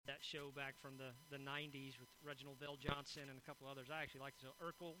that show back from the 90s with Reginald Bell Johnson and a couple others. I actually like the show.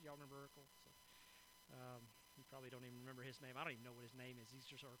 Urkel, y'all remember Urkel? So, you probably don't even remember his name. I don't even know what his name is. He's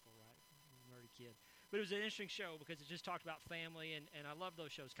just Urkel, right? Nerdy kid. But it was an interesting show because it just talked about family, and I love those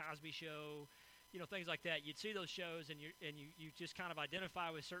shows. Cosby Show, things like that. You'd see those shows, and you just kind of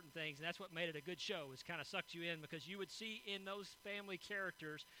identify with certain things, and that's what made it a good show. Was kind of sucked you in because you would see in those family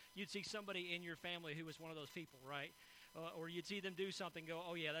characters, you'd see somebody in your family who was one of those people, right? Or you'd see them do something, go,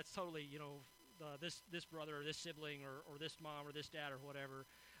 oh yeah, that's totally, this brother or this sibling or this mom or this dad or whatever.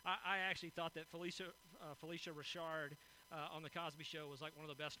 I actually thought that Felicia Richard on the Cosby Show was like one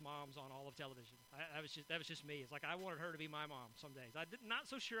of the best moms on all of television. That was just me. It's like I wanted her to be my mom some days. Not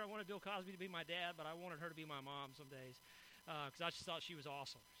so sure I wanted Bill Cosby to be my dad, but I wanted her to be my mom some days because I just thought she was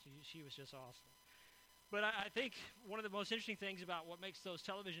awesome. She was just awesome. But I think one of the most interesting things about what makes those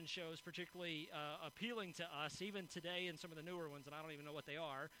television shows particularly appealing to us, even today in some of the newer ones, and I don't even know what they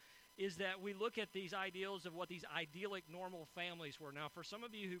are, is that we look at these ideals of what these idyllic, normal families were. Now, for some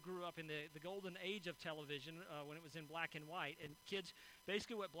of you who grew up in the golden age of television when it was in black and white, and kids,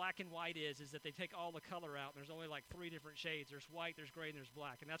 basically what black and white is that they take all the color out, and there's only like 3 different shades. There's white, there's gray, and there's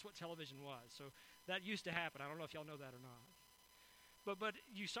black, and that's what television was. So that used to happen. I don't know if y'all know that or not. But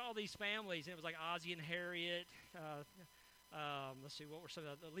you saw these families, and it was like Ozzie and Harriet. Let's see, what were some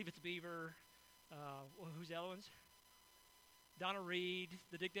of the Leave It to Beaver. Who's the other ones? Donna Reed,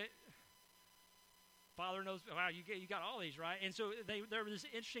 the Father Knows. Wow, you got all these, right? And so there was this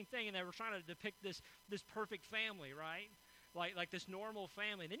interesting thing, and they were trying to depict this perfect family, right? Like this normal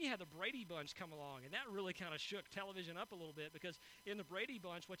family. And then you had the Brady Bunch come along, and that really kind of shook television up a little bit because in the Brady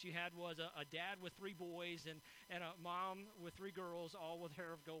Bunch, what you had was a dad with 3 boys and a mom with 3 girls, all with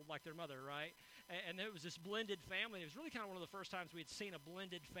hair of gold like their mother, right? And there was this blended family. It was really kind of one of the first times we had seen a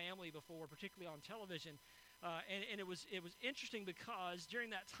blended family before, particularly on television. And it was interesting because during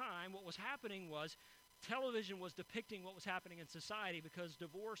that time, what was happening was television was depicting what was happening in society because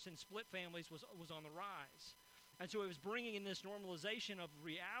divorce and split families was on the rise. And so it was bringing in this normalization of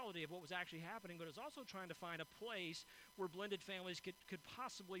reality of what was actually happening, but it was also trying to find a place where blended families could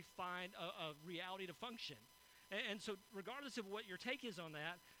possibly find a reality to function. And so regardless of what your take is on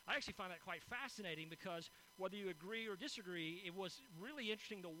that, I actually find that quite fascinating because whether you agree or disagree, it was really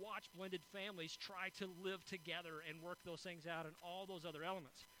interesting to watch blended families try to live together and work those things out and all those other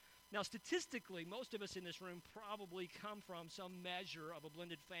elements. Now, statistically, most of us in this room probably come from some measure of a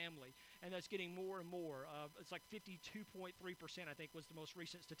blended family, and that's getting more and more. It's like 52.3%, I think, was the most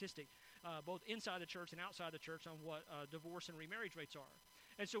recent statistic, both inside the church and outside the church on what divorce and remarriage rates are.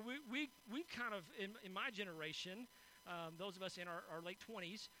 And so we've kind of, in my generation, those of us in our late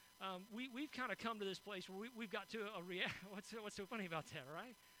 20s, we've kind of come to this place where we've got to what's so funny about that,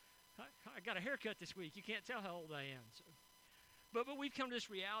 right? I got a haircut this week. You can't tell how old I am. So. But we've come to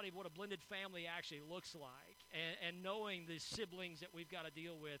this reality of what a blended family actually looks like and knowing the siblings that we've got to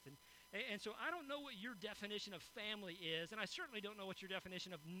deal with. And so I don't know what your definition of family is, and I certainly don't know what your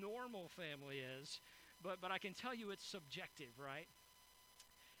definition of normal family is, but I can tell you it's subjective, right?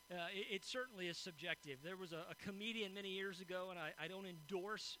 It certainly is subjective. There was a comedian many years ago, and I don't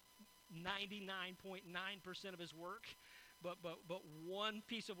endorse 99.9% of his work, but one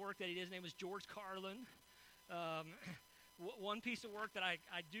piece of work that he did, his name was George Carlin. One piece of work that I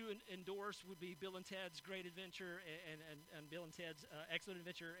do endorse would be Bill and Ted's Great Adventure and Bill and Ted's Excellent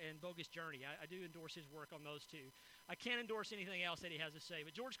Adventure and Bogus Journey. I do endorse his work on those two. I can't endorse anything else that he has to say.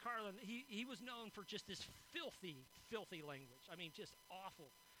 But George Carlin, he was known for just this filthy, filthy language. I mean, just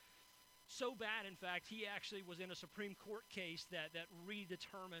awful. So bad, in fact, he actually was in a Supreme Court case that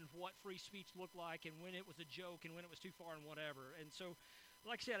redetermined what free speech looked like and when it was a joke and when it was too far and whatever. And so,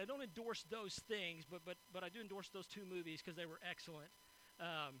 like I said, I don't endorse those things, but I do endorse those 2 movies because they were excellent.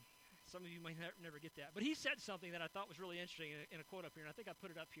 Some of you might never get that. But he said something that I thought was really interesting in a quote up here, and I think I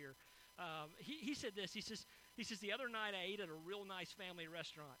put it up here. He said this. He says, the other night I ate at a real nice family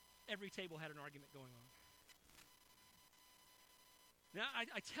restaurant. Every table had an argument going on. Now,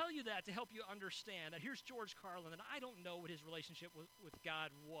 I tell you that to help you understand that here's George Carlin, and I don't know what his relationship with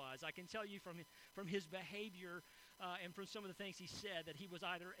God was. I can tell you from his behavior and from some of the things he said that he was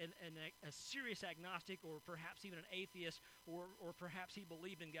either a serious agnostic or perhaps even an atheist or perhaps he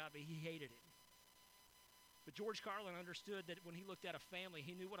believed in God, but he hated it. But George Carlin understood that when he looked at a family,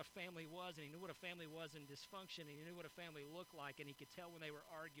 he knew what a family was, and he knew what a family was in dysfunction, and he knew what a family looked like, and he could tell when they were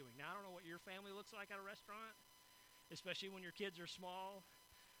arguing. Now, I don't know what your family looks like at a restaurant, especially when your kids are small,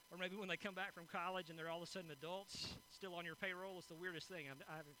 or maybe when they come back from college and they're all of a sudden adults, still on your payroll. It's the weirdest thing.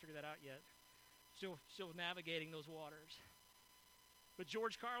 I haven't figured that out yet. Still navigating those waters. But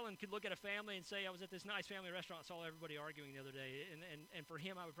George Carlin could look at a family and say, I was at this nice family restaurant, saw everybody arguing the other day. And for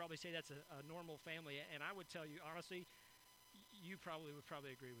him, I would probably say that's a normal family. And I would tell you, honestly, you would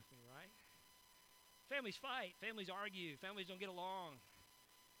probably agree with me, right? Families fight. Families argue. Families don't get along.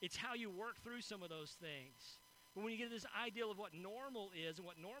 It's how you work through some of those things. But when you get this ideal of what normal is and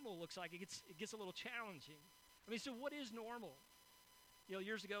what normal looks like, it gets a little challenging. I mean, so what is normal? You know,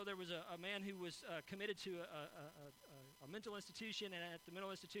 years ago there was a man who was committed to a mental institution, and at the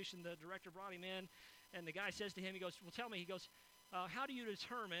mental institution the director brought him in, and the guy says to him, he goes, well, tell me, he goes, how do you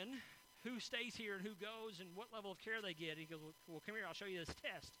determine who stays here and who goes and what level of care they get? He goes, well, come here, I'll show you this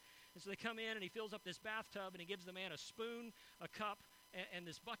test. And so they come in, and he fills up this bathtub, and he gives the man a spoon, a cup, and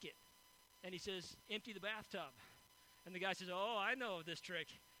this bucket. And he says, empty the bathtub. And the guy says, oh, I know this trick.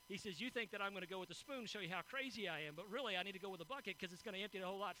 He says, you think that I'm going to go with the spoon to show you how crazy I am, but really I need to go with the bucket because it's going to empty it a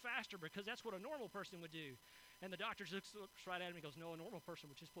whole lot faster, because that's what a normal person would do. And the doctor looks right at him and goes, no, a normal person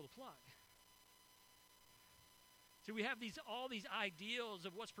would just pull the plug. So we have all these ideals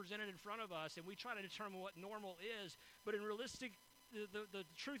of what's presented in front of us, and we try to determine what normal is, but in realistic, the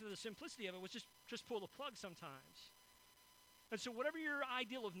truth of the simplicity of it was just pull the plug sometimes. And so whatever your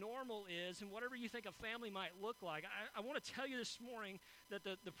ideal of normal is and whatever you think a family might look like, I want to tell you this morning that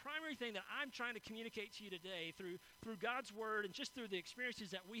the primary thing that I'm trying to communicate to you today through God's word and just through the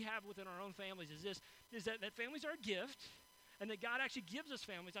experiences that we have within our own families is that families are a gift, and that God actually gives us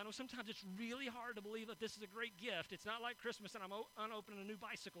families. I know sometimes it's really hard to believe that this is a great gift. It's not like Christmas and I'm unopening a new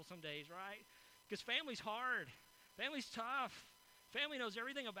bicycle some days, right? Because family's hard. Family's tough. Family knows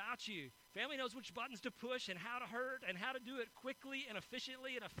everything about you. Family knows which buttons to push and how to hurt and how to do it quickly and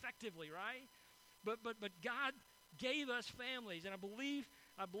efficiently and effectively, right? But God gave us families, and I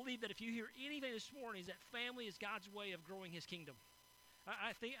believe that if you hear anything this morning, is that family is God's way of growing His kingdom.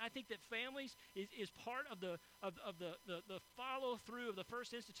 I think that families is part of the follow through of the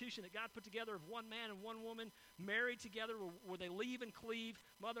first institution that God put together of one man and one woman married together, where they leave and cleave,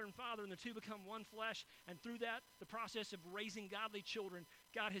 mother and father, and the two become one flesh. And through that, the process of raising godly children,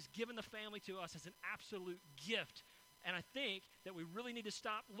 God has given the family to us as an absolute gift. And I think that we really need to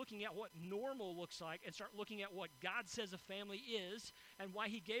stop looking at what normal looks like and start looking at what God says a family is and why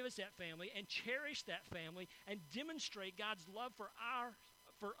He gave us that family, and cherish that family and demonstrate God's love for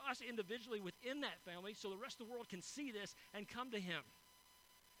us individually within that family, so the rest of the world can see this and come to Him.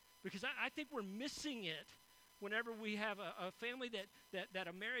 Because I think we're missing it whenever we have a family that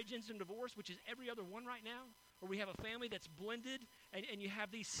a marriage ends in divorce, which is every other one right now, or we have a family that's blended and you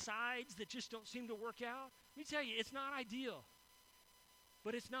have these sides that just don't seem to work out. Let me tell you, it's not ideal,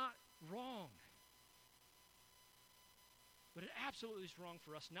 but it's not wrong. But it absolutely is wrong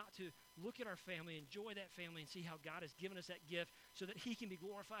for us not to look at our family, enjoy that family, and see how God has given us that gift so that He can be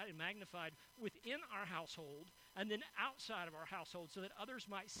glorified and magnified within our household and then outside of our household, so that others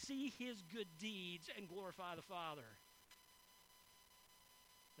might see His good deeds and glorify the Father.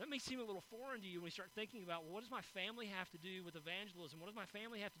 That may seem a little foreign to you when we start thinking about, well, what does my family have to do with evangelism? What does my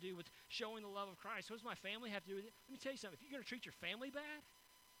family have to do with showing the love of Christ? What does my family have to do with it? Let me tell you something. If you're going to treat your family bad,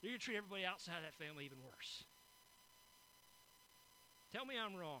 you're going to treat everybody outside that family even worse. Tell me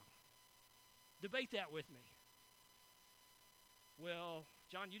I'm wrong. Debate that with me. Well,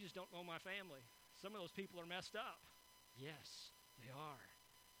 John, you just don't know my family. Some of those people are messed up. Yes, they are.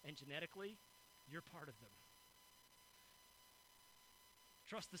 And genetically, you're part of them.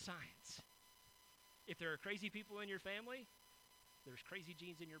 Trust the science. If there are crazy people in your family, there's crazy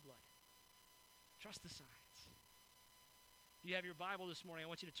genes in your blood. Trust the science. If you have your Bible this morning, I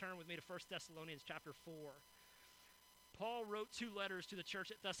want you to turn with me to 1 Thessalonians chapter 4. Paul wrote 2 letters to the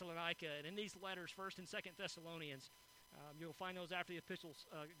church at Thessalonica, and in these letters, 1 and 2 Thessalonians, you'll find those after the epistles,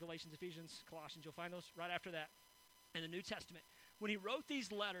 Galatians, Ephesians, Colossians. You'll find those right after that in the New Testament. When he wrote these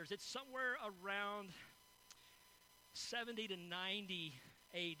letters, it's somewhere around 70 to 90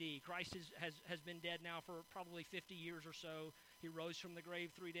 AD. Christ has been dead now for probably 50 years or so. He rose from the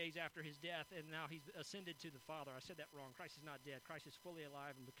grave 3 days after his death, and now he's ascended to the Father. I said that wrong. Christ is not dead. Christ is fully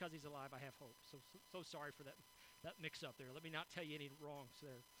alive, and because he's alive, I have hope. So sorry for that mix-up there. Let me not tell you any wrongs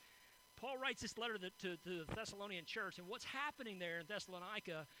there. Paul writes this letter to the Thessalonian church, and what's happening there in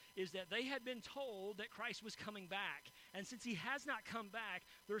Thessalonica is that they had been told that Christ was coming back. And since he has not come back,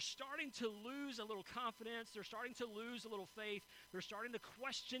 they're starting to lose a little confidence. They're starting to lose a little faith. They're starting to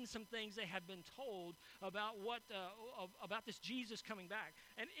question some things they had been told about about this Jesus coming back.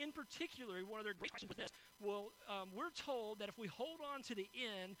 And in particular, one of their great questions was this. Well, we're told that if we hold on to the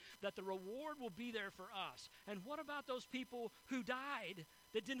end, that the reward will be there for us. And what about those people who died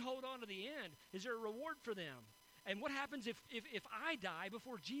that didn't hold on to the end? Is there a reward for them? And what happens if I die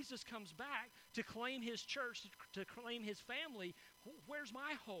before Jesus comes back to claim his church, to claim his family? Where's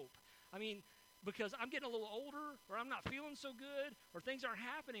my hope? I mean, because I'm getting a little older, or I'm not feeling so good, or things aren't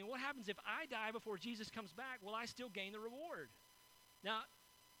happening. What happens if I die before Jesus comes back? Will I still gain the reward? Now,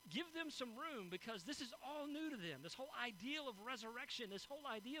 give them some room, because this is all new to them. This whole ideal of resurrection, this whole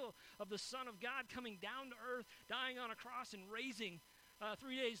ideal of the Son of God coming down to earth, dying on a cross and raising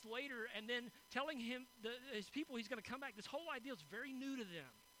 3 days later, and then telling his people he's going to come back. This whole ideal is very new to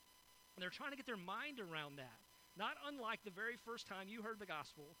them. And they're trying to get their mind around that. Not unlike the very first time you heard the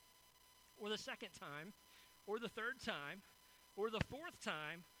gospel, or the second time, or the third time, or the fourth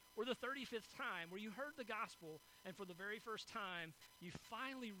time, or the 35th time, where you heard the gospel, and for the very first time, you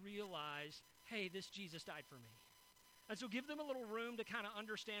finally realize, hey, this Jesus died for me. And so give them a little room to kind of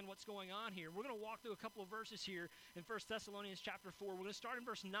understand what's going on here. We're going to walk through a couple of verses here in 1 Thessalonians chapter 4. We're going to start in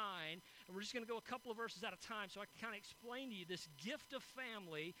verse 9, and we're just going to go a couple of verses at a time so I can kind of explain to you this gift of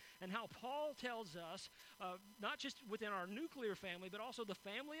family and how Paul tells us, not just within our nuclear family, but also the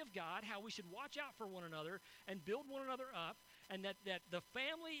family of God, how we should watch out for one another and build one another up, and that the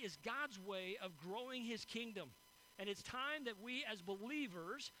family is God's way of growing his kingdom. And it's time that we as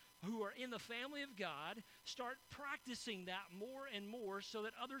believers who are in the family of God start practicing that more and more, so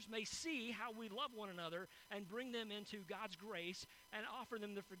that others may see how we love one another and bring them into God's grace and offer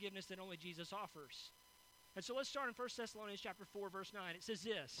them the forgiveness that only Jesus offers. And so let's start in 1 Thessalonians chapter 4, verse 9. It says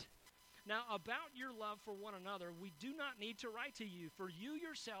this: "Now about your love for one another, we do not need to write to you, for you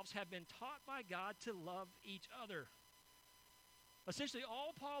yourselves have been taught by God to love each other." Essentially,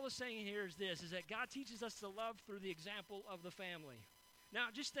 all Paul is saying here is this, is that God teaches us to love through the example of the family. Now,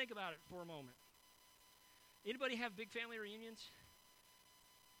 just think about it for a moment. Anybody have big family reunions?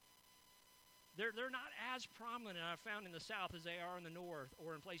 They're not as prominent, I've found, in the South as they are in the North,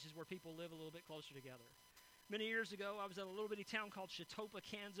 or in places where people live a little bit closer together. Many years ago, I was in a little bitty town called Chautauqua,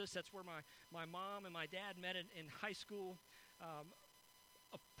 Kansas. That's where my mom and my dad met in high school.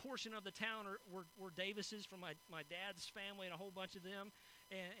 A portion of the town were Davises from my dad's family, and a whole bunch of them.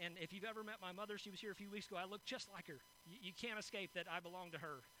 And if you've ever met my mother, she was here a few weeks ago. I look just like her. You can't escape that I belong to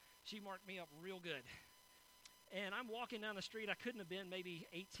her. She marked me up real good. And I'm walking down the street. I couldn't have been maybe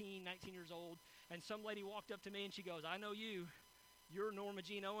 18, 19 years old. And some lady walked up to me and she goes, "I know you. You're Norma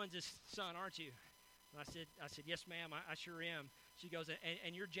Jean Owens' son, aren't you?" And I said, "Yes, ma'am, I sure am." She goes,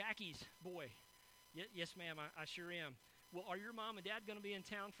 and you're Jackie's boy." "Yes, ma'am, I sure am." "Well, are your mom and dad going to be in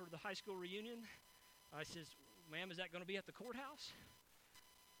town for the high school reunion?" I says, "Ma'am, is that going to be at the courthouse?"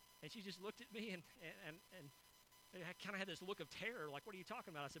 And she just looked at me and I kind of had this look of terror, like, "What are you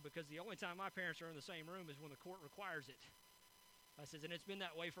talking about?" I said, "Because the only time my parents are in the same room is when the court requires it." I said, "And it's been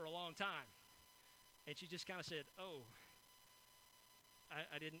that way for a long time." And she just kind of said, "Oh,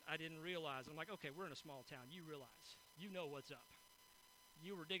 I didn't realize." I'm like, "Okay, we're in a small town. You realize. You know what's up.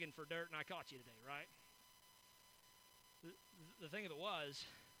 You were digging for dirt and I caught you today, right?" The thing of it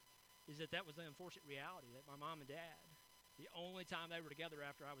is that was the unfortunate reality, that my mom and dad, the only time they were together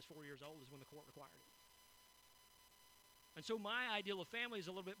after I was 4 years old is when the court required it. And so my ideal of family is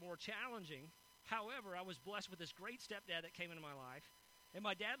a little bit more challenging. However, I was blessed with this great stepdad that came into my life. And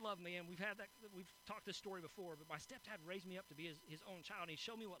my dad loved me, and we've talked this story before, but my stepdad raised me up to be his own child, and he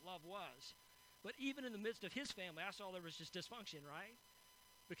showed me what love was. But even in the midst of his family, I saw there was just dysfunction, right?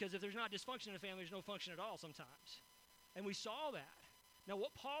 Because if there's not dysfunction in a family, there's no function at all sometimes. And we saw that. Now,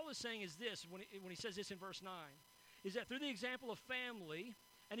 what Paul is saying is this, when he says this in verse 9, is that through the example of family,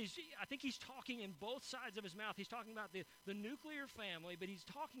 and I think he's talking in both sides of his mouth. He's talking about the nuclear family, but he's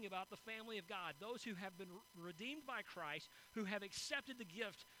talking about the family of God, those who have been redeemed by Christ, who have accepted the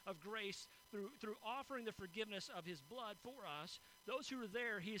gift of grace through offering the forgiveness of his blood for us. Those who are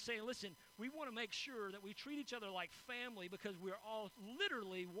there, he is saying, listen, we want to make sure that we treat each other like family, because we're all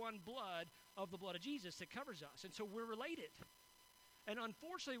literally one blood of the blood of Jesus that covers us. And so we're related. And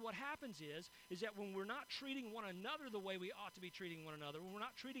unfortunately, what happens is that when we're not treating one another the way we ought to be treating one another, when we're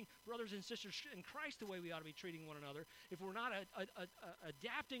not treating brothers and sisters in Christ the way we ought to be treating one another, if we're not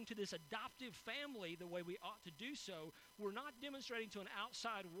adapting to this adoptive family the way we ought to do so, we're not demonstrating to an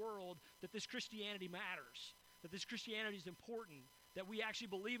outside world that this Christianity matters, that this Christianity is important, that we actually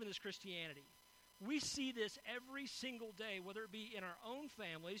believe in this Christianity. We see this every single day, whether it be in our own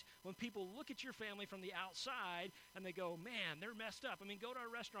families, when people look at your family from the outside and they go, "Man, they're messed up." I mean, go to a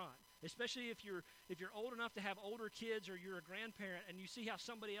restaurant, especially if you're old enough to have older kids, or you're a grandparent and you see how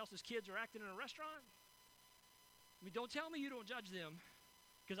somebody else's kids are acting in a restaurant. I mean, don't tell me you don't judge them,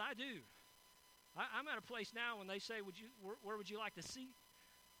 because I do. I'm at a place now when they say, where would you like to see?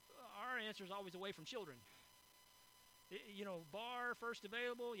 Our answer is always away from children. Bar first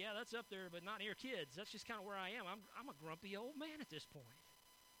available, yeah, that's up there, but not near kids. That's just kind of where I am. I'm a grumpy old man at this point.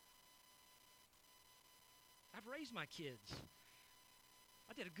 I've raised my kids.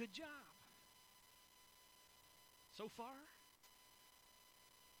 I did a good job. So far.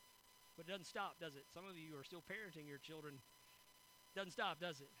 But it doesn't stop, does it? Some of you are still parenting your children. Doesn't stop,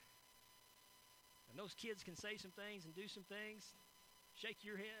 does it? And those kids can say some things and do some things, shake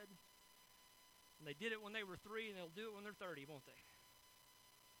your head. And they did it when they were 3, and they'll do it when they're 30, won't they?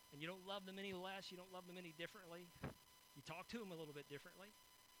 And you don't love them any less. You don't love them any differently. You talk to them a little bit differently.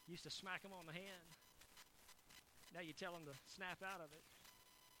 You used to smack them on the hand. Now you tell them to snap out of it.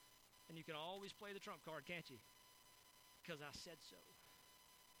 And you can always play the trump card, can't you? Because I said so.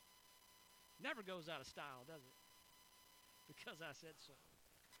 Never goes out of style, does it? Because I said so.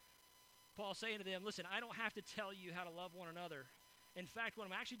 Paul's saying to them, listen, I don't have to tell you how to love one another. In fact, what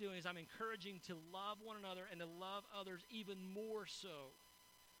I'm actually doing is I'm encouraging to love one another and to love others even more so.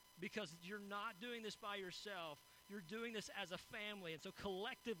 Because you're not doing this by yourself. You're doing this as a family. And so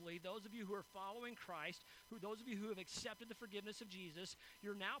collectively, those of you who are following Christ, those of you who have accepted the forgiveness of Jesus,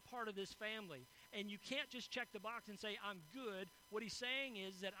 you're now part of this family. And you can't just check the box and say, I'm good. What he's saying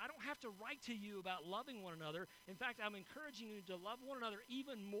is that I don't have to write to you about loving one another. In fact, I'm encouraging you to love one another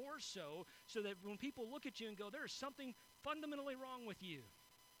even more so that when people look at you and go, there is something fundamentally wrong with you.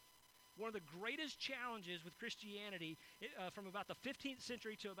 One of the greatest challenges with Christianity from about the 15th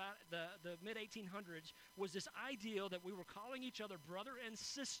century to about the mid-1800s was this ideal that we were calling each other brother and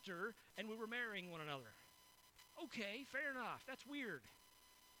sister and we were marrying one another. Okay, fair enough. That's weird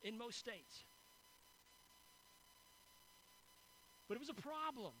in most states. But it was a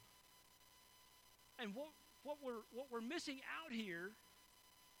problem. And what we're missing out here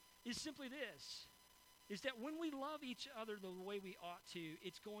is simply this. Is that when we love each other the way we ought to,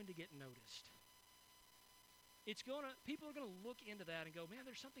 it's going to get noticed. People are going to look into that and go, man,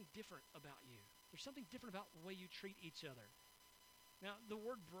 there's something different about you. There's something different about the way you treat each other. Now, the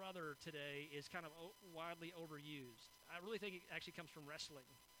word brother today is kind of widely overused. I really think it actually comes from wrestling.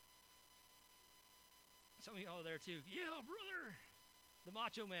 Some of you all are there too. Yeah, brother. The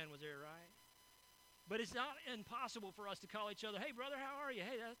Macho Man was there, right? But it's not impossible for us to call each other, hey, brother, how are you?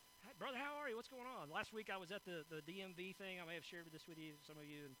 Hey, brother, how are you? What's going on? Last week I was at the DMV thing. I may have shared this with you, some of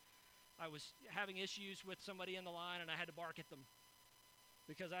you. And I was having issues with somebody in the line, and I had to bark at them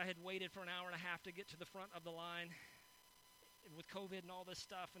because I had waited for an hour and a half to get to the front of the line with COVID and all this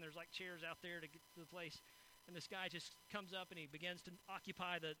stuff, and there's like chairs out there to get to the place. And this guy just comes up, and he begins to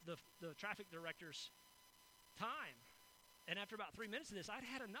occupy the traffic director's time. And after about 3 minutes of this, I'd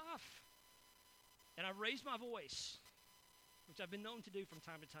had enough. And I raised my voice, which I've been known to do from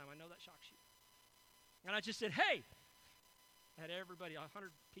time to time. I know that shocks you. And I just said, hey! I had everybody, 100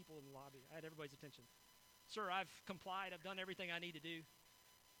 people in the lobby. I had everybody's attention. Sir, I've complied. I've done everything I need to do.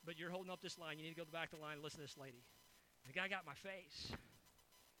 But you're holding up this line. You need to go to the back of the line and listen to this lady. The guy got my face.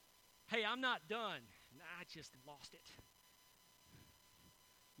 Hey, I'm not done. And I just lost it.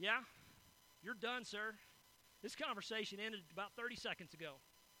 Yeah? You're done, sir. This conversation ended about 30 seconds ago.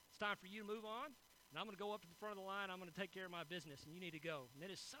 It's time for you to move on. And I'm going to go up to the front of the line. I'm going to take care of my business, and you need to go. And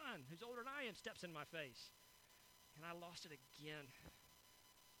then his son, who's older than I am, steps in my face. And I lost it again.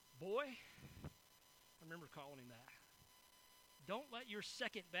 Boy, I remember calling him that. Don't let your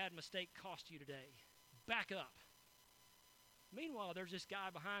second bad mistake cost you today. Back up. Meanwhile, there's this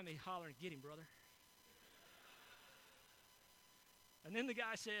guy behind me hollering, get him, brother. And then the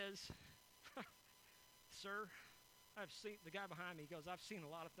guy says, sir, the guy behind me goes, I've seen a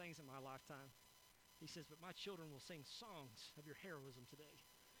lot of things in my lifetime. He says, but my children will sing songs of your heroism today.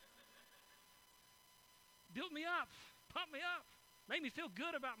 Built me up, pumped me up, made me feel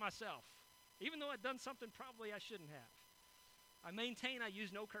good about myself, even though I'd done something probably I shouldn't have. I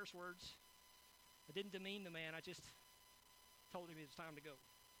used no curse words. I didn't demean the man. I just told him it was time to go.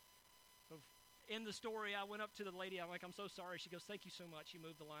 So in the story, I went up to the lady. I'm like, I'm so sorry. She goes, thank you so much. You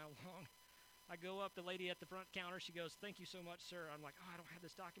moved the line along. I go up, the lady at the front counter, she goes, thank you so much, sir. I'm like, I don't have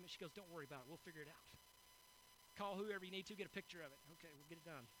this document. She goes, don't worry about it. We'll figure it out. Call whoever you need to, get a picture of it. Okay, we'll get it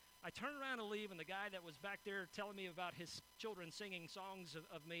done. I turn around to leave, and the guy that was back there telling me about his children singing songs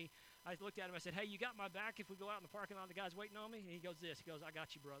of me, I looked at him, I said, hey, you got my back if we go out in the parking lot, the guy's waiting on me? And he goes this, I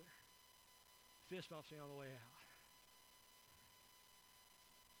got you, brother. Fist bumps me on the way out.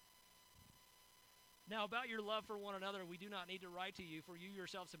 Now, about your love for one another, we do not need to write to you, for you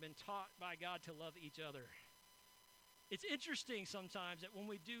yourselves have been taught by God to love each other. It's interesting sometimes that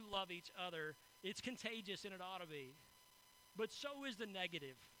when we do love each other, it's contagious, and it ought to be. But so is the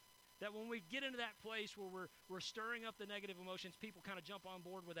negative. That when we get into that place where we're stirring up the negative emotions, people kind of jump on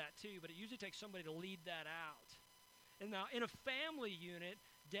board with that too, but it usually takes somebody to lead that out. And now in a family unit,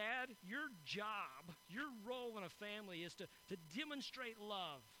 Dad, your job, your role in a family is to demonstrate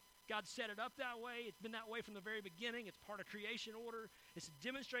love. God set it up that way. It's been that way from the very beginning. It's part of creation order. It's to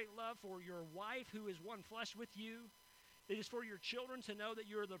demonstrate love for your wife who is one flesh with you. It is for your children to know that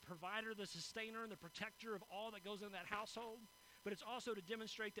you're the provider, the sustainer, and the protector of all that goes in that household. But it's also to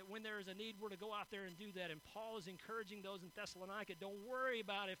demonstrate that when there is a need, we're to go out there and do that. And Paul is encouraging those in Thessalonica, don't worry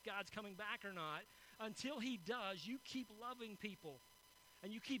about if God's coming back or not. Until he does, you keep loving people.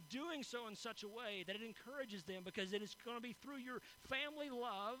 And you keep doing so in such a way that it encourages them, because it is going to be through your family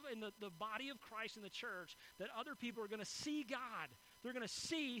love and the body of Christ in the church that other people are going to see God. They're going to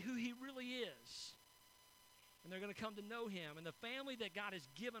see who he really is. And they're going to come to know him. And the family that God has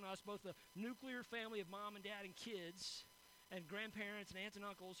given us, both the nuclear family of mom and dad and kids and grandparents and aunts and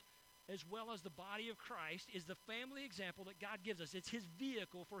uncles, as well as the body of Christ, is the family example that God gives us. It's his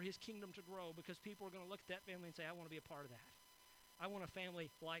vehicle for his kingdom to grow, because people are going to look at that family and say, I want to be a part of that. I want a family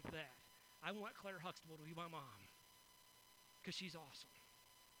like that. I want Claire Huxtable to be my mom, because she's awesome.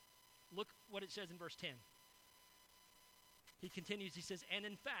 Look what it says in verse 10. He continues, he says, and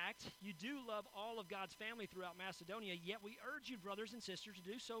in fact, you do love all of God's family throughout Macedonia, yet we urge you, brothers and sisters,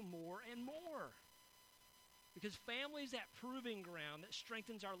 to do so more and more. Because family is that proving ground that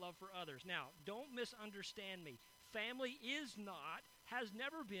strengthens our love for others. Now, don't misunderstand me. Family is not, has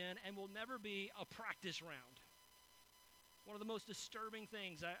never been, and will never be a practice round. One of the most disturbing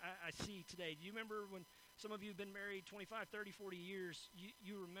things I see today. Do you remember when some of you have been married 25, 30, 40 years,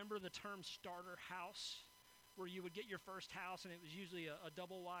 you remember the term starter house? Where you would get your first house, and it was usually a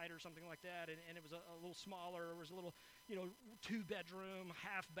double wide or something like that, and it was a little smaller. It was a little, 2-bedroom,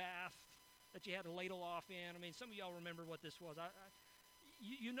 half bath that you had to ladle off in. I mean, some of y'all remember what this was.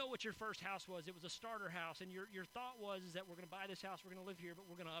 You know what your first house was. It was a starter house, and your thought was is that we're going to buy this house, we're going to live here, but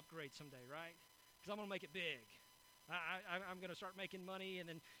we're going to upgrade someday, right? Because I'm going to make it big. I'm going to start making money, and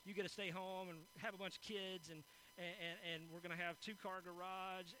then you get to stay home and have a bunch of kids, and we're going to have 2-car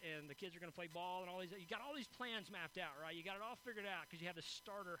garage, and the kids are going to play ball and all these. You got all these plans mapped out, right? You got it all figured out because you have this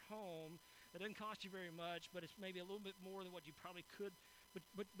starter home that doesn't cost you very much, but it's maybe a little bit more than what you probably could,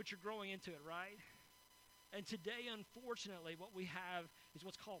 but you're growing into it, right? And today, unfortunately, what we have is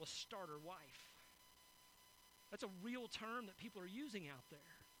what's called a starter wife. That's a real term that people are using out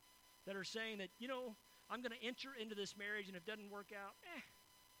there, that are saying that, I'm going to enter into this marriage, and if it doesn't work out,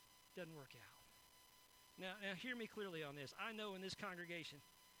 it doesn't work out. Now, hear me clearly on this. I know in this congregation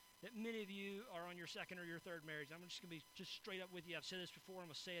that many of you are on your second or your third marriage. I'm just going to be just straight up with you. I've said this before.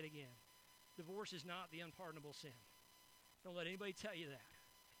 I'm going to say it again. Divorce is not the unpardonable sin. Don't let anybody tell you that.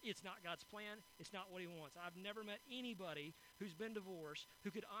 It's not God's plan. It's not what he wants. I've never met anybody who's been divorced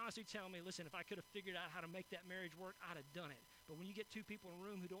who could honestly tell me, listen, if I could have figured out how to make that marriage work, I'd have done it. But when you get two people in a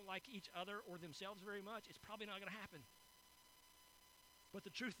room who don't like each other or themselves very much, it's probably not going to happen. But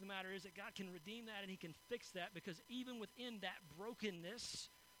the truth of the matter is that God can redeem that, and he can fix that, because even within that brokenness,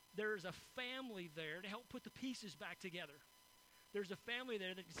 there's a family there to help put the pieces back together. There's a family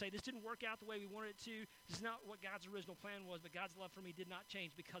there that can say, this didn't work out the way we wanted it to. This is not what God's original plan was, but God's love for me did not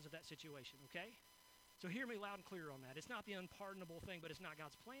change because of that situation, okay? So hear me loud and clear on that. It's not the unpardonable thing, but it's not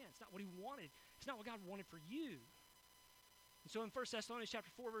God's plan. It's not what he wanted. It's not what God wanted for you. And so in 1 Thessalonians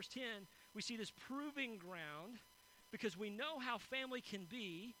chapter 4, verse 10, we see this proving ground, because we know how family can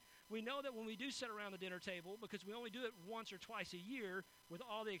be. We know that when we do sit around the dinner table, because we only do it once or twice a year with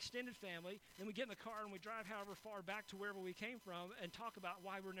all the extended family, then we get in the car and we drive however far back to wherever we came from and talk about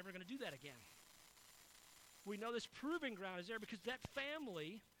why we're never going to do that again. We know this proving ground is there because that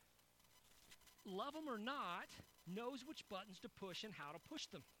family, love them or not, knows which buttons to push and how to push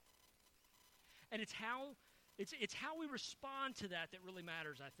them. And it's how we respond to that really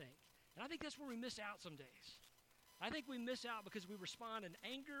matters, I think. And I think that's where we miss out some days. I think we miss out because we respond in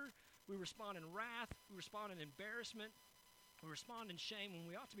anger, we respond in wrath, we respond in embarrassment, we respond in shame when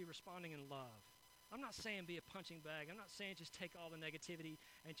we ought to be responding in love. I'm not saying be a punching bag. I'm not saying just take all the negativity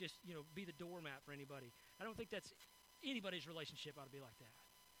and just, be the doormat for anybody. I don't think that's anybody's relationship ought to be like that.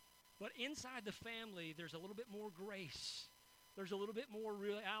 But inside the family, there's a little bit more grace. There's a little bit more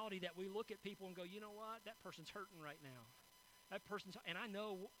reality that we look at people and go, you know what? That person's hurting right now. And I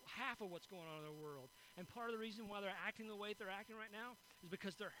know half of what's going on in their world. And part of the reason why they're acting the way they're acting right now is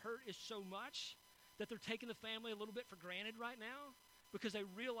because their hurt is so much that they're taking the family a little bit for granted right now, because they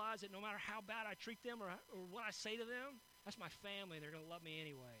realize that no matter how bad I treat them or what I say to them, that's my family, and they're going to love me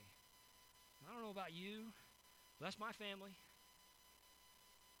anyway. I don't know about you, but that's my family.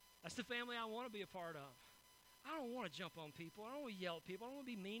 That's the family I want to be a part of. I don't want to jump on people. I don't want to yell at people. I don't want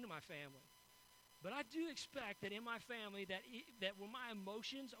to be mean to my family. But I do expect that in my family that when my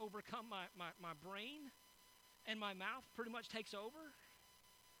emotions overcome my brain, and my mouth pretty much takes over,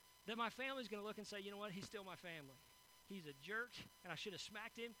 then my family's going to look and say, you know what, he's still my family. He's a jerk, and I should have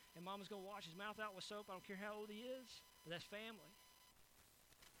smacked him, and Mama's going to wash his mouth out with soap. I don't care how old he is, but that's family.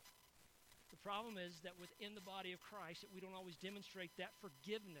 The problem is that within the body of Christ, that we don't always demonstrate that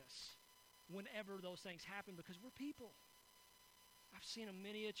forgiveness whenever those things happen because we're people. I've seen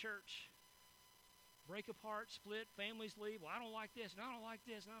many a church break apart, split, families leave. Well, I don't like this, and I don't like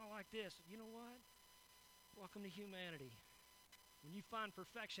this, and I don't like this. You know what? Welcome to humanity. When you find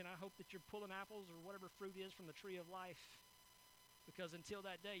perfection, I hope that you're pulling apples or whatever fruit is from the tree of life. Because until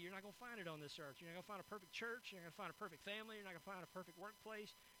that day, you're not going to find it on this earth. You're not going to find a perfect church. You're not going to find a perfect family. You're not going to find a perfect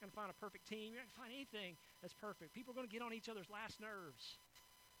workplace. You're not going to find a perfect team. You're not going to find anything that's perfect. People are going to get on each other's last nerves.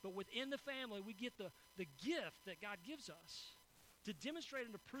 But within the family, we get the gift that God gives us to demonstrate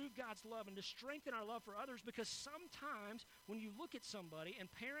and to prove God's love and to strengthen our love for others, because sometimes when you look at somebody, and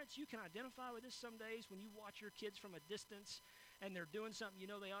parents, you can identify with this some days when you watch your kids from a distance and they're doing something you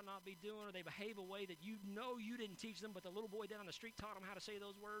know they ought not be doing, or they behave a way that you know you didn't teach them, but the little boy down the street taught them how to say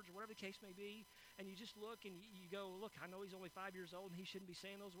those words, or whatever the case may be, and you just look and you go, look, I know he's only 5 years old and he shouldn't be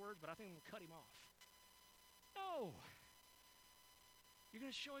saying those words, but I think I'm going to cut him off. No. You're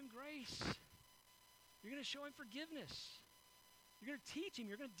going to show him grace. You're going to show him forgiveness. You're going to teach him.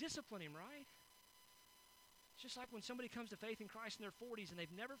 You're going to discipline him, right? It's just like when somebody comes to faith in Christ in their 40s and they've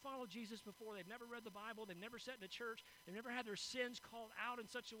never followed Jesus before, they've never read the Bible, they've never sat in a church, they've never had their sins called out in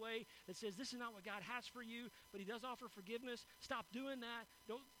such a way that says this is not what God has for you, but he does offer forgiveness. Stop doing that.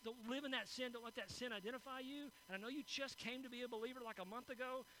 Don't live in that sin. Don't let that sin identify you. And I know you just came to be a believer like a month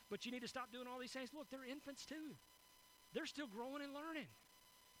ago, but you need to stop doing all these things. Look, they're infants too. They're still growing and learning.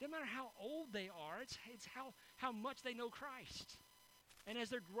 Doesn't matter how old they are, it's how much they know Christ. And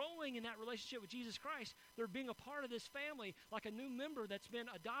as they're growing in that relationship with Jesus Christ, they're being a part of this family like a new member that's been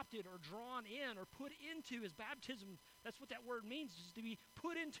adopted or drawn in or put into his baptism. That's what that word means, is to be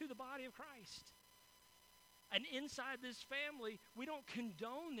put into the body of Christ. And inside this family, we don't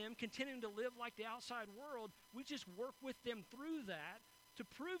condone them continuing to live like the outside world. We just work with them through that to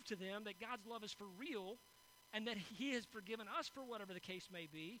prove to them that God's love is for real and that he has forgiven us for whatever the case may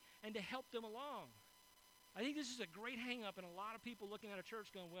be, and to help them along. I think this is a great hang-up in a lot of people looking at a church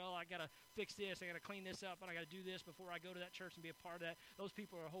going, well, I got to fix this, I got to clean this up, and I got to do this before I go to that church and be a part of that. Those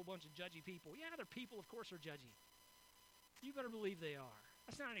people are a whole bunch of judgy people. Yeah, they're people, of course, are judgy. You better believe they are.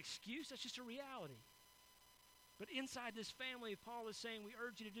 That's not an excuse, that's just a reality. But inside this family, Paul is saying we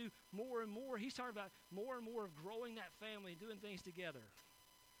urge you to do more and more. He's talking about more and more of growing that family and doing things together.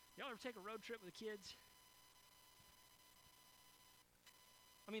 Y'all ever take a road trip with the kids?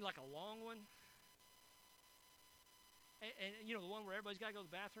 I mean, like a long one? And you know, the one where everybody's got to go to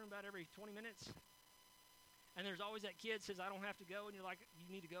the bathroom about every 20 minutes? And there's always that kid says, I don't have to go, and you're like, you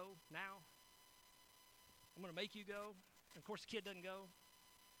need to go now? I'm going to make you go. And of course, the kid doesn't go.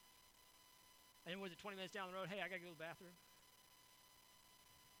 And was it 20 minutes down the road, hey, I got to go to the bathroom?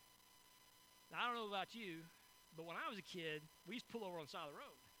 Now, I don't know about you, but when I was a kid, we used to pull over on the side of the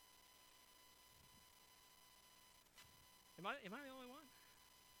road. Am I the only one?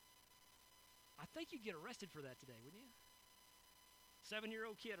 I think you'd get arrested for that today, wouldn't you?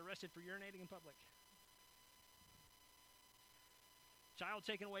 7-year-old kid arrested for urinating in public. Child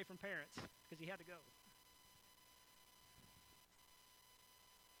taken away from parents because he had to go.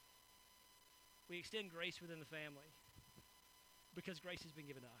 We extend grace within the family because grace has been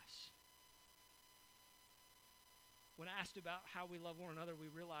given to us. When asked about how we love one another,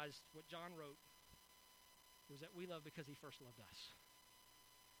 we realized what John wrote was that we love because he first loved us.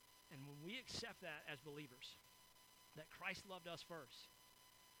 And when we accept that as believers, that Christ loved us first,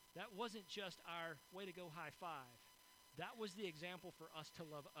 that wasn't just our way to go high five. That was the example for us to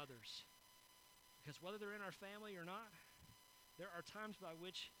love others. Because whether they're in our family or not, there are times by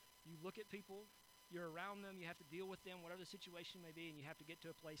which you look at people, you're around them, you have to deal with them, whatever the situation may be, and you have to get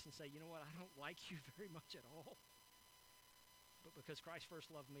to a place and say, you know what, I don't like you very much at all. But because Christ first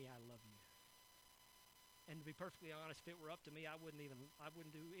loved me, I love you. And to be perfectly honest, if it were up to me, I wouldn't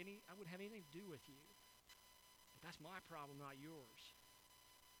have anything to do with you. But that's my problem, not yours.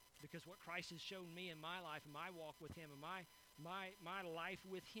 Because what Christ has shown me in my life, and my walk with him, and my life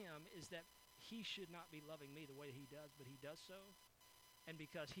with him is that he should not be loving me the way that he does, but he does so. And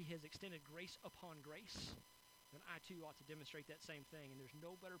because he has extended grace upon grace, then I too ought to demonstrate that same thing. And there's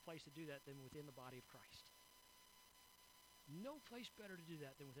no better place to do that than within the body of Christ. No place better to do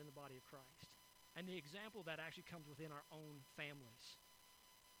that than within the body of Christ. And the example of that actually comes within our own families.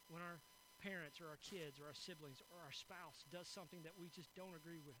 When our parents or our kids or our siblings or our spouse does something that we just don't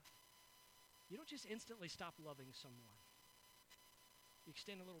agree with, you don't just instantly stop loving someone. You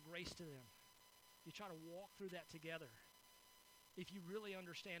extend a little grace to them. You try to walk through that together. If you really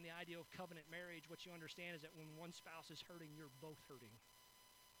understand the idea of covenant marriage, what you understand is that when one spouse is hurting, you're both hurting.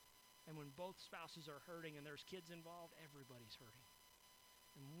 And when both spouses are hurting and there's kids involved, everybody's hurting.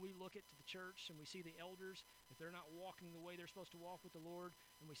 And when we look at the church and we see the elders, if they're not walking the way they're supposed to walk with the Lord,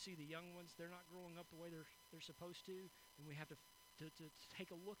 and we see the young ones, they're not growing up the way they're supposed to, and we have to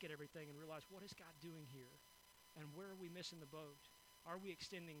take a look at everything and realize, what is God doing here? And where are we missing the boat? Are we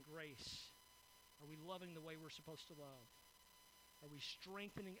extending grace? Are we loving the way we're supposed to love? Are we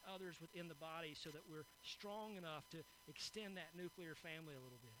strengthening others within the body so that we're strong enough to extend that nuclear family a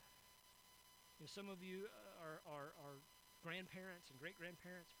little bit? You know, some of you are grandparents and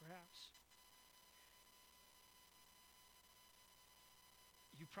great-grandparents, perhaps.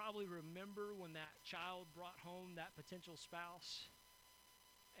 You probably remember when that child brought home that potential spouse,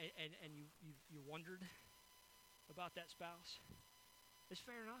 and you wondered about that spouse. It's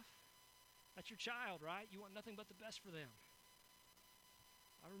fair enough. That's your child, right? You want nothing but the best for them.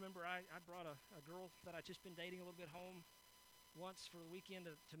 I remember I brought a girl that I'd just been dating a little bit home once for the weekend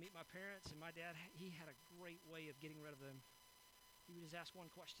to meet my parents, and my dad, he had a great way of getting rid of them. He would just ask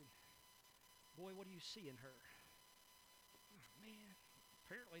one question. Boy, what do you see in her? Oh, man,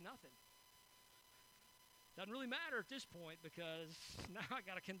 apparently nothing. Doesn't really matter at this point because now I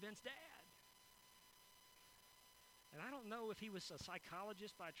got to convince Dad. And I don't know if he was a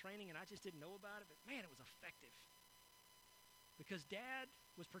psychologist by training and I just didn't know about it, but man, it was effective. Because Dad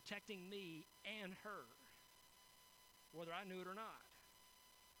was protecting me and her, whether I knew it or not.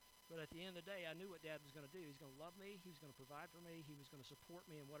 But at the end of the day, I knew what Dad was going to do. He was going to love me. He was going to provide for me. He was going to support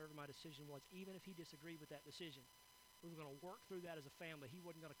me in whatever my decision was, even if he disagreed with that decision. We were going to work through that as a family. He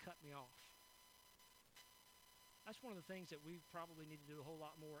wasn't going to cut me off. That's one of the things that we probably need to do a whole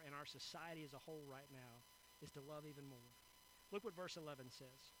lot more in our society as a whole right now, is to love even more. Look what verse 11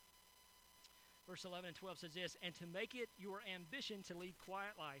 says. Verse 11 and 12 says this, and to make it your ambition to lead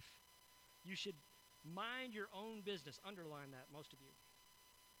quiet life, you should mind your own business. Underline that, most of you.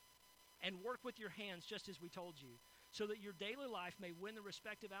 And work with your hands just as we told you, so that your daily life may win the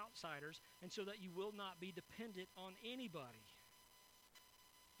respect of outsiders, and so that you will not be dependent on anybody.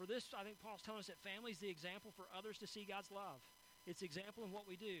 For this, I think Paul's telling us that family is the example for others to see God's love. It's the example in what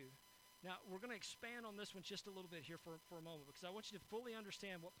we do. Now, we're going to expand on this one just a little bit here for a moment, because I want you to fully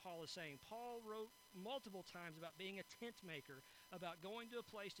understand what Paul is saying. Paul wrote multiple times about being a tent maker, about going to a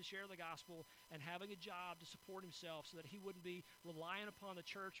place to share the gospel and having a job to support himself so that he wouldn't be reliant upon the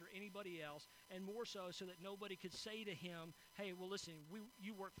church or anybody else, and more so that nobody could say to him, hey, well, listen,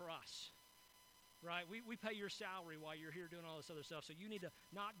 you work for us. Right? We pay your salary while you're here doing all this other stuff, so you need to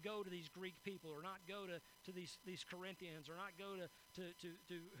not go to these Greek people or not go to these Corinthians or not go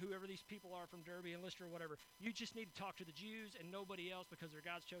to whoever these people are from Derbe and Lystra or whatever. You just need to talk to the Jews and nobody else because they're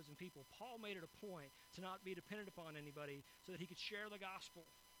God's chosen people. Paul made it a point to not be dependent upon anybody so that he could share the gospel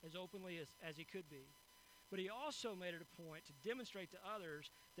as openly as he could be. But he also made it a point to demonstrate to others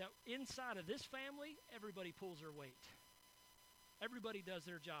that inside of this family, everybody pulls their weight. Everybody does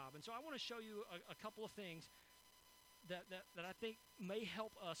their job. And so I want to show you a couple of things that I think may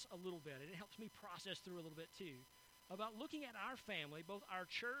help us a little bit. And it helps me process through a little bit too. About looking at our family, both our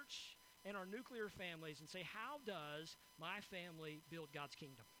church and our nuclear families, and say, how does my family build God's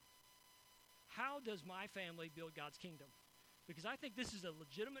kingdom? How does my family build God's kingdom? Because I think this is a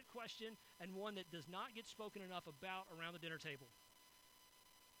legitimate question and one that does not get spoken enough about around the dinner table.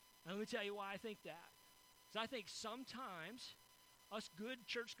 And let me tell you why I think that. Because I think sometimes us good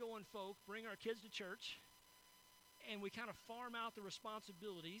church-going folk bring our kids to church, and we kind of farm out the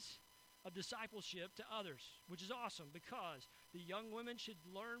responsibilities of discipleship to others, which is awesome because the young women should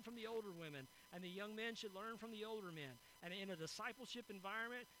learn from the older women, and the young men should learn from the older men. And in a discipleship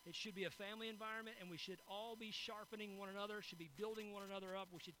environment, it should be a family environment, and we should all be sharpening one another, should be building one another up.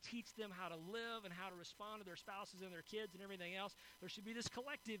 We should teach them how to live and how to respond to their spouses and their kids and everything else. There should be this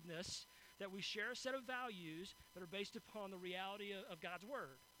collectiveness that we share a set of values that are based upon the reality of God's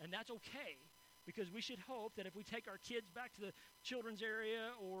Word. And that's okay, because we should hope that if we take our kids back to the children's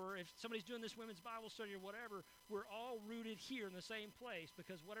area, or if somebody's doing this women's Bible study or whatever, we're all rooted here in the same place,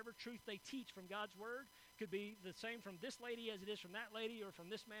 because whatever truth they teach from God's Word could be the same from this lady as it is from that lady, or from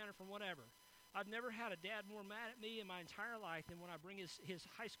this man, or from whatever. I've never had a dad more mad at me in my entire life than when I bring his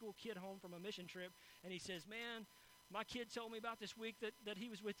high school kid home from a mission trip, and he says, man, my kid told me about this week that he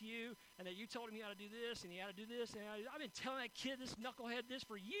was with you, and that you told him he ought to do this, and he ought to do this, and I've been telling that kid, this knucklehead, this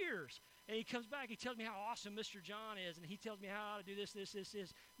for years. And he comes back, he tells me how awesome Mr. John is, and he tells me how I ought to do this.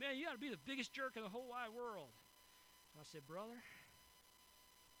 Man, you ought to be the biggest jerk in the whole wide world. And I said, brother,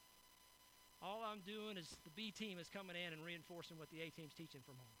 all I'm doing is the B team is coming in and reinforcing what the A team's teaching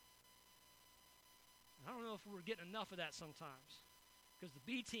from home. I don't know if we're getting enough of that sometimes, because the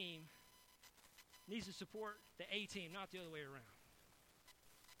B team needs to support the A team, not the other way around.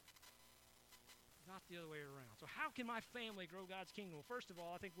 Not the other way around. So how can my family grow God's kingdom? Well, first of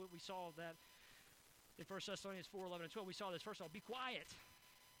all, I think what we saw of that in 1 Thessalonians 4:11 and 12, we saw this. First of all, be quiet.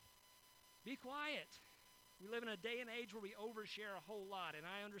 Be quiet. We live in a day and age where we overshare a whole lot, and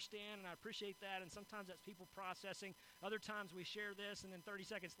I understand and I appreciate that, and sometimes that's people processing. Other times we share this, and then 30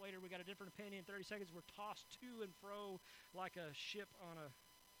 seconds later we got a different opinion. 30 seconds we're tossed to and fro like a ship on a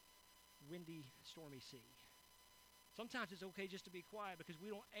windy, stormy sea. Sometimes it's okay just to be quiet because we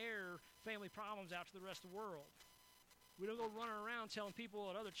don't air family problems out to the rest of the world. We don't go running around telling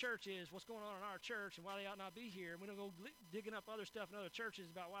people at other churches what's going on in our church and why they ought not be here. And we don't go digging up other stuff in other churches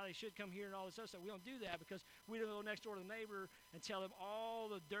about why they should come here and all this other stuff. We don't do that because we don't go next door to the neighbor and tell them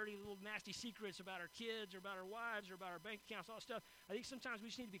all the dirty little nasty secrets about our kids or about our wives or about our bank accounts, all that stuff. I think sometimes we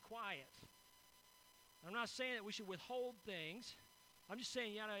just need to be quiet. I'm not saying that we should withhold things. I'm just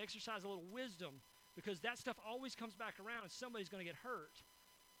saying you got to exercise a little wisdom, because that stuff always comes back around and somebody's going to get hurt.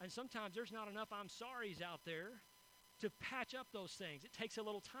 And sometimes there's not enough I'm sorries out there to patch up those things. It takes a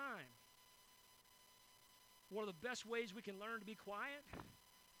little time. One of the best ways we can learn to be quiet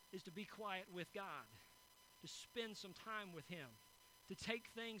is to be quiet with God, to spend some time with Him, to take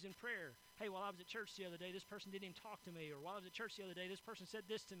things in prayer. Hey, while I was at church the other day, this person didn't even talk to me. Or while I was at church the other day, this person said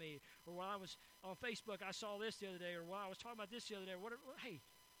this to me. Or while I was on Facebook, I saw this the other day. Or while I was talking about this the other day. Whatever. Hey,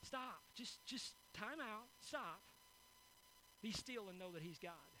 stop. Just time out. Stop. Be still and know that He's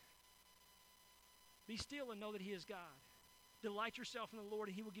God. Be still and know that He is God. Delight yourself in the Lord,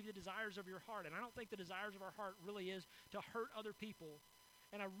 and He will give you the desires of your heart. And I don't think the desires of our heart really is to hurt other people.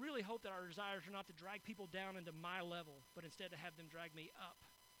 And I really hope that our desires are not to drag people down into my level, but instead to have them drag me up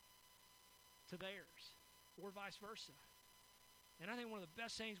to theirs, or vice versa. And I think one of the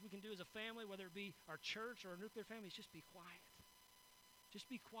best things we can do as a family, whether it be our church or our nuclear family, is just be quiet. Just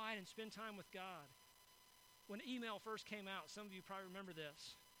be quiet and spend time with God. When email first came out, some of you probably remember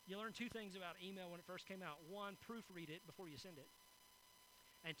this. You learned two things about email when it first came out. One, proofread it before you send it.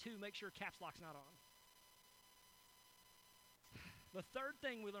 And two, make sure caps lock's not on. The third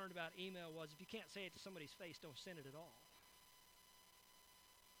thing we learned about email was if you can't say it to somebody's face, don't send it at all.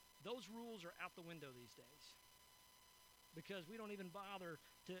 Those rules are out the window these days, because we don't even bother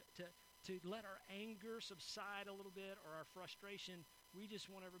to let our anger subside a little bit or our frustration. We just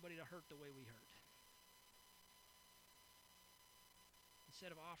want everybody to hurt the way we hurt, instead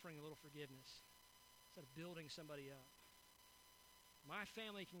of offering a little forgiveness, instead of building somebody up. My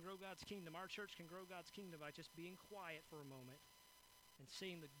family can grow God's kingdom. Our church can grow God's kingdom by just being quiet for a moment and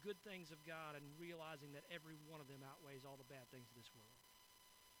seeing the good things of God and realizing that every one of them outweighs all the bad things of this world.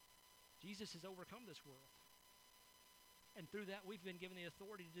 Jesus has overcome this world. And through that, we've been given the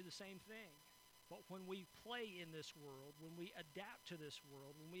authority to do the same thing. But when we play in this world, when we adapt to this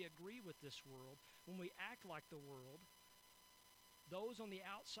world, when we agree with this world, when we act like the world, those on the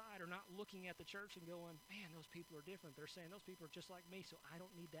outside are not looking at the church and going, man, those people are different. They're saying those people are just like me, so I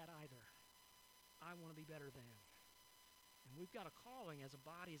don't need that either. I want to be better than. And we've got a calling as a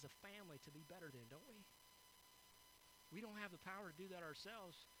body, as a family, to be better than, don't we? We don't have the power to do that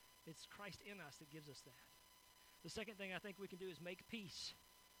ourselves. It's Christ in us that gives us that. The second thing I think we can do is make peace.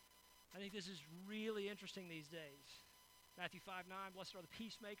 I think this is really interesting these days. Matthew 5:9, blessed are the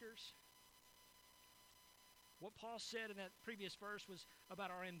peacemakers. What Paul said in that previous verse was about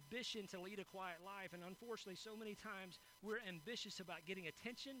our ambition to lead a quiet life. And unfortunately, so many times we're ambitious about getting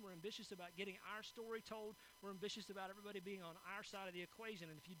attention. We're ambitious about getting our story told. We're ambitious about everybody being on our side of the equation.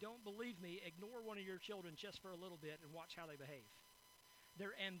 And if you don't believe me, ignore one of your children just for a little bit and watch how they behave.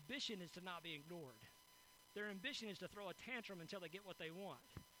 Their ambition is to not be ignored. Their ambition is to throw a tantrum until they get what they want.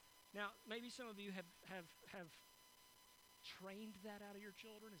 Now, maybe some of you have trained that out of your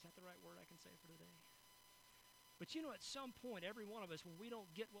children. Is that the right word I can say for today? But you know, at some point, every one of us, when we don't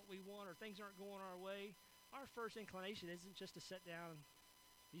get what we want or things aren't going our way, our first inclination isn't just to sit down,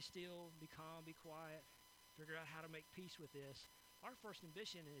 be still, be calm, be quiet, figure out how to make peace with this. Our first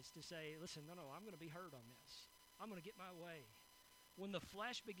ambition is to say, listen, no, I'm going to be heard on this. I'm going to get my way. When the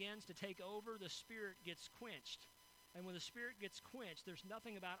flesh begins to take over, the spirit gets quenched. And when the spirit gets quenched, there's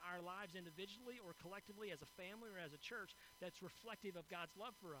nothing about our lives individually or collectively as a family or as a church that's reflective of God's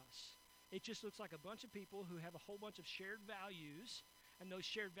love for us. It just looks like a bunch of people who have a whole bunch of shared values, and those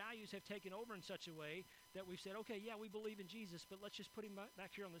shared values have taken over in such a way that we've said, okay, yeah, we believe in Jesus, but let's just put him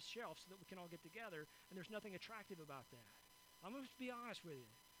back here on the shelf so that we can all get together, and there's nothing attractive about that. I'm going to be honest with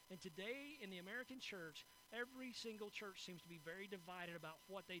you. And today in the American church, every single church seems to be very divided about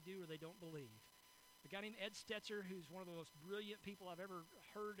what they do or they don't believe. A guy named Ed Stetzer, who's one of the most brilliant people I've ever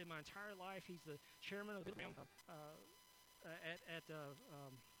heard in my entire life. He's the chairman of the at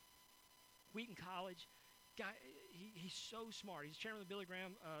Wheaton College. Guy, he's so smart. He's chairman of the Billy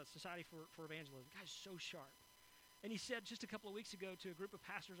Graham Society for Evangelism. The guy's so sharp. And he said just a couple of weeks ago to a group of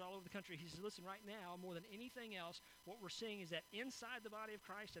pastors all over the country, he said, listen, right now, more than anything else, what we're seeing is that inside the body of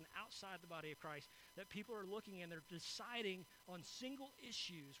Christ and outside the body of Christ, that people are looking and they're deciding on single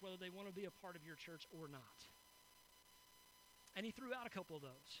issues whether they want to be a part of your church or not. And he threw out a couple of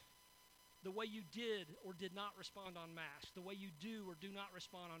those. The way you did or did not respond on masks, the way you do or do not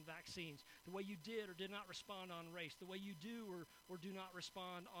respond on vaccines, the way you did or did not respond on race, the way you do or do not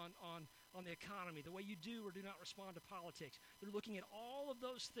respond on the economy, the way you do or do not respond to politics. They're looking at all of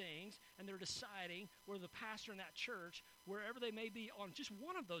those things, and they're deciding whether the pastor in that church, wherever they may be on just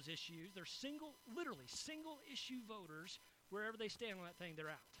one of those issues, they're literally single issue voters. Wherever they stand on that thing,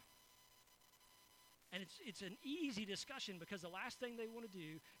 they're out. And it's an easy discussion because the last thing they want to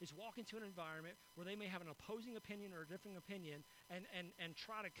do is walk into an environment where they may have an opposing opinion or a different opinion and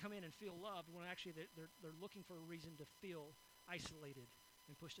try to come in and feel loved when actually they're looking for a reason to feel isolated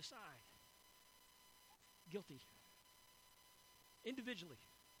and pushed aside. Guilty. Individually,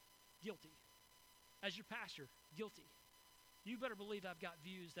 guilty. As your pastor, guilty. You better believe I've got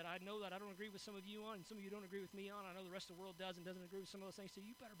views that I know that I don't agree with some of you on, and some of you don't agree with me on. I know the rest of the world does and doesn't agree with some of those things, so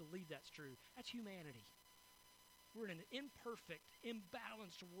you better believe that's true. That's humanity. We're in an imperfect,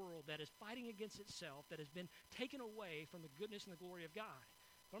 imbalanced world that is fighting against itself, that has been taken away from the goodness and the glory of God.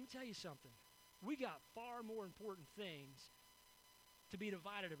 But I'm going to tell you something. We got far more important things to be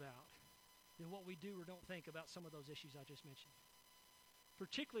divided about than what we do or don't think about some of those issues I just mentioned.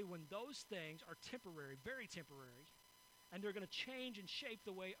 Particularly when those things are temporary, very temporary, and they're going to change and shape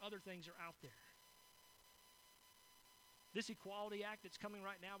the way other things are out there. This Equality Act that's coming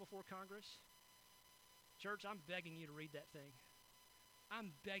right now before Congress, church, I'm begging you to read that thing.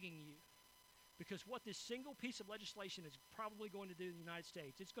 I'm begging you. Because what this single piece of legislation is probably going to do in the United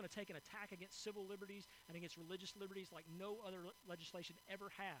States, it's going to take an attack against civil liberties and against religious liberties like no other legislation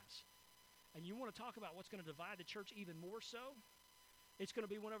ever has. And you want to talk about what's going to divide the church even more so? It's going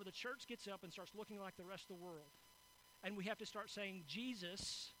to be whenever the church gets up and starts looking like the rest of the world. And we have to start saying,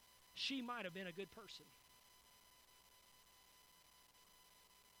 Jesus, she might have been a good person.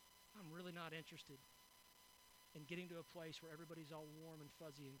 I'm really not interested in getting to a place where everybody's all warm and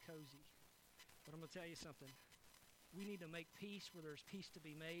fuzzy and cozy. But I'm going to tell you something. We need to make peace where there's peace to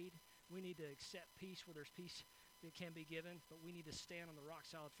be made. We need to accept peace where there's peace that can be given. But we need to stand on the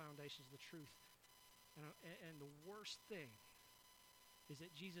rock-solid foundations of the truth. And the worst thing is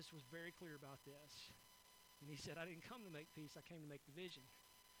that Jesus was very clear about this. And he said, I didn't come to make peace, I came to make division.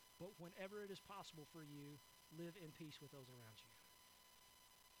 But whenever it is possible for you, live in peace with those around you.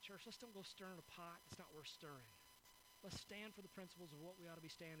 Church, let's don't go stirring a pot. It's not worth stirring. Let's stand for the principles of what we ought to be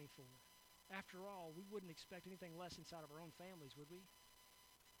standing for. After all, we wouldn't expect anything less inside of our own families, would we?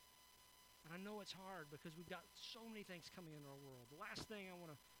 And I know it's hard because we've got so many things coming into our world. The last thing I want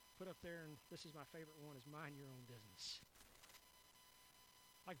to put up there, and this is my favorite one, is mind your own business.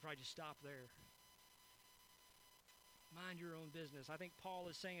 I could probably just stop there. Mind your own business. I think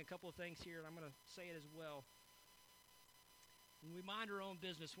Paul is saying a couple of things here, and I'm going to say it as well. When we mind our own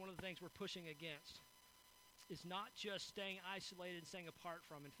business, one of the things we're pushing against is not just staying isolated and staying apart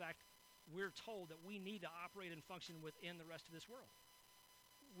from. In fact, we're told that we need to operate and function within the rest of this world.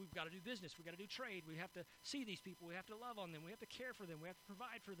 We've got to do business. We've got to do trade. We have to see these people. We have to love on them. We have to care for them. We have to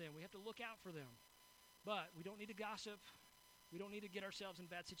provide for them. We have to look out for them. But we don't need to gossip. We don't need to get ourselves in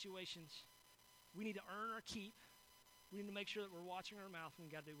bad situations. We need to earn our keep. We need to make sure that we're watching our mouth, and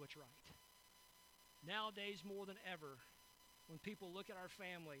we've got to do what's right. Nowadays, more than ever, when people look at our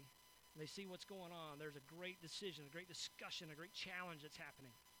family and they see what's going on, there's a great decision, a great discussion, a great challenge that's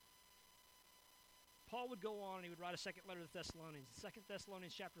happening. Paul would go on and he would write a second letter to the Thessalonians. 2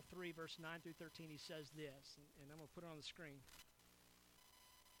 Thessalonians chapter 3, verse 9 through 13, he says this, and I'm going to put it on the screen.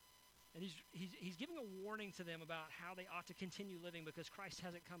 And he's giving a warning to them about how they ought to continue living because Christ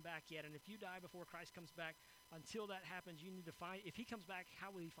hasn't come back yet. And if you die before Christ comes back, until that happens, you need to find, if he comes back,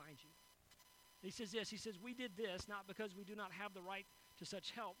 how will he find you? And he says this, he says, we did this not because we do not have the right to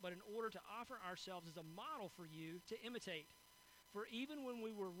such help, but in order to offer ourselves as a model for you to imitate. For even when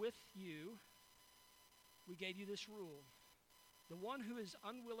we were with you, we gave you this rule. The one who is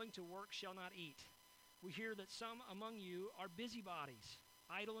unwilling to work shall not eat. We hear that some among you are busybodies,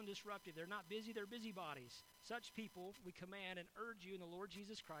 idle and disruptive. They're not busy, they're busybodies. Such people we command and urge you in the Lord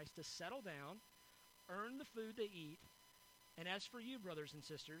Jesus Christ to settle down, earn the food they eat, and as for you, brothers and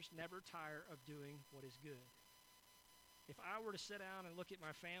sisters, never tire of doing what is good. If I were to sit down and look at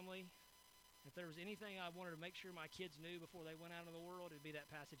my family If there was anything I wanted to make sure my kids knew before they went out into the world, it'd be that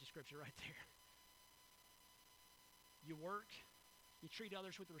passage of Scripture right there. You work, you treat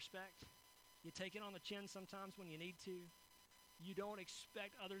others with respect, you take it on the chin sometimes when you need to. You don't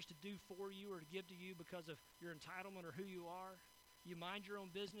expect others to do for you or to give to you because of your entitlement or who you are. You mind your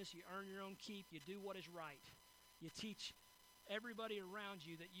own business, you earn your own keep, you do what is right. You teach everybody around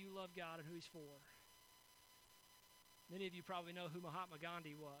you that you love God and who He's for. Many of you probably know who Mahatma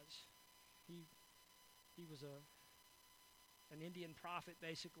Gandhi was. He was an Indian prophet,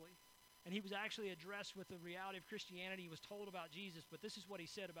 basically. And he was actually addressed with the reality of Christianity. He was told about Jesus, but this is what he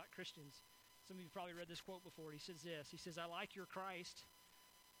said about Christians. Some of you probably read this quote before. He says this. He says, "I like your Christ.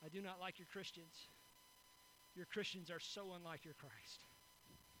 I do not like your Christians. Your Christians are so unlike your Christ."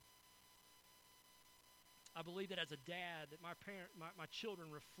 I believe that as a dad, that my children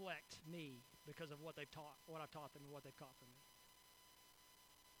reflect me because of what I've taught them and what they've taught from me.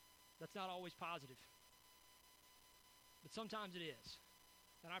 That's not always positive, but sometimes it is.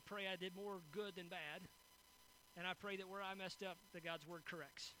 And I pray I did more good than bad, and I pray that where I messed up, that God's Word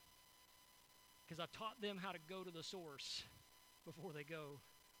corrects. Because I've taught them how to go to the source before they go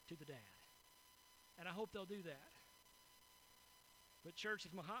to the dad. And I hope they'll do that. But church,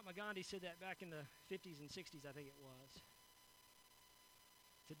 if Mahatma Gandhi said that back in the 50s and 60s, I think it was.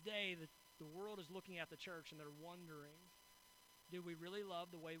 Today, the world is looking at the church and they're wondering, do we really love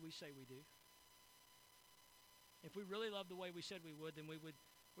the way we say we do? If we really love the way we said we would, then we would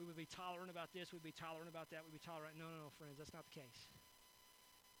be tolerant about this, we'd be tolerant about that, we'd be tolerant. No, friends, that's not the case.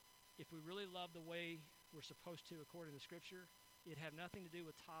 If we really love the way we're supposed to according to Scripture, it'd have nothing to do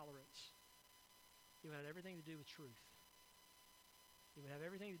with tolerance. It would have everything to do with truth. It would have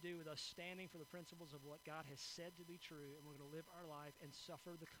everything to do with us standing for the principles of what God has said to be true, and we're going to live our life and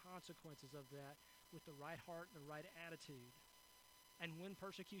suffer the consequences of that with the right heart and the right attitude. And when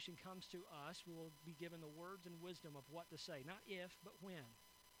persecution comes to us, we will be given the words and wisdom of what to say. Not if, but when.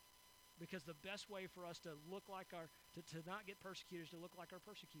 Because the best way for us to look like to not get persecuted is to look like our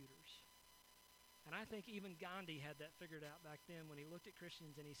persecutors. And I think even Gandhi had that figured out back then when he looked at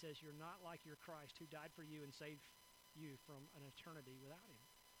Christians and he says, "You're not like your Christ who died for you and saved you from an eternity without Him."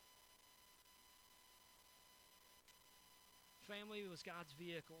 Family was God's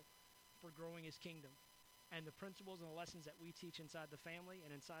vehicle for growing His kingdom. And the principles and the lessons that we teach inside the family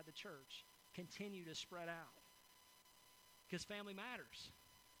and inside the church continue to spread out. Because family matters.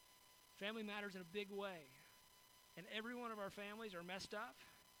 Family matters in a big way. And every one of our families are messed up,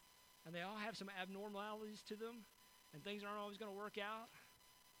 and they all have some abnormalities to them, and things aren't always going to work out.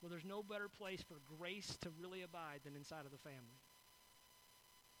 Well, there's no better place for grace to really abide than inside of the family.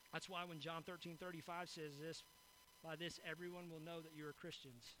 That's why when John 13:35 says this, "By this everyone will know that you are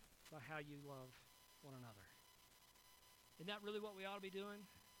Christians, by how you love one another." Isn't that really what we ought to be doing?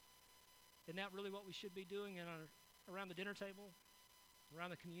 Isn't that really what we should be doing around the dinner table, around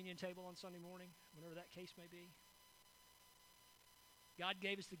the communion table on Sunday morning, whatever that case may be? God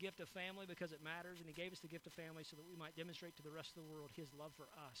gave us the gift of family because it matters, and He gave us the gift of family so that we might demonstrate to the rest of the world His love for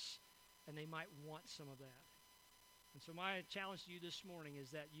us, and they might want some of that. And so my challenge to you this morning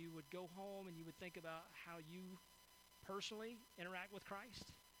is that you would go home and you would think about how you personally interact with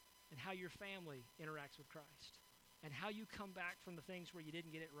Christ, and how your family interacts with Christ, and how you come back from the things where you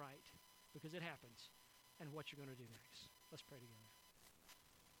didn't get it right, because it happens, and what you're going to do next. Let's pray together.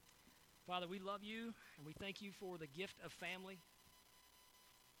 Father, we love You, and we thank You for the gift of family.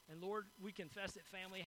 And Lord, we confess that family